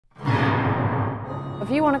If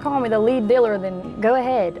you want to call me the lead dealer, then go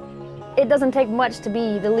ahead. It doesn't take much to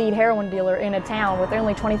be the lead heroin dealer in a town with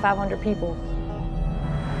only 2,500 people.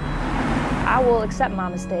 I will accept my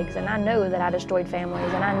mistakes, and I know that I destroyed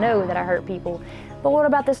families, and I know that I hurt people. But what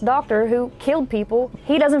about this doctor who killed people?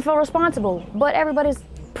 He doesn't feel responsible, but everybody's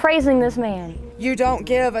praising this man. You don't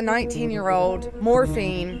give a 19-year-old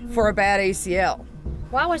morphine for a bad ACL.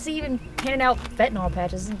 Why was he even handing out fentanyl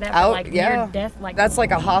patches? Isn't that for, like, near death? That's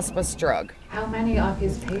like a hospice drug. How many of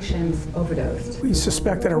his patients overdosed? We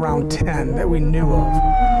suspected around 10 that we knew of.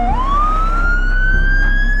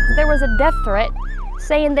 There was a death threat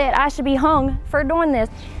saying that I should be hung for doing this,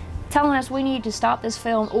 telling us we need to stop this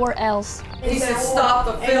film or else. He said stop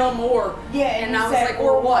the film or, and I was like,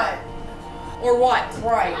 or what? Or what?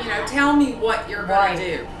 Right. You know, tell me what you're going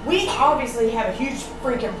to do. We obviously have a huge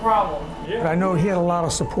freaking problem. But I know he had a lot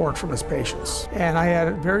of support from his patients. And I had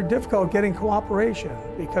it very difficult getting cooperation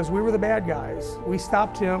because we were the bad guys. We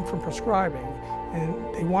stopped him from prescribing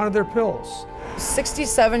and they wanted their pills. A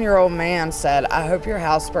 67-year-old man said, I hope your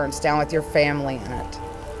house burns down with your family in it.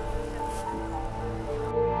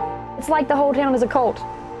 It's like the whole town is a cult.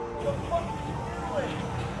 You're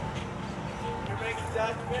making a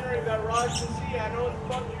documentary about Roger C. I know what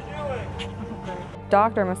the fuck you're doing.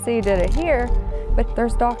 Dr. Massey did it here, but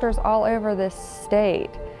there's doctors all over this state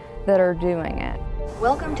that are doing it.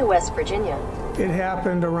 Welcome to West Virginia. It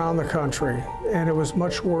happened around the country, and it was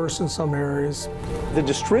much worse in some areas. The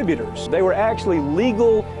distributors, they were actually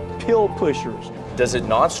legal pill pushers. Does it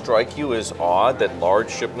not strike you as odd that large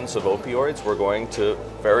shipments of opioids were going to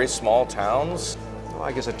very small towns? Well,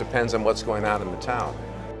 I guess it depends on what's going on in the town.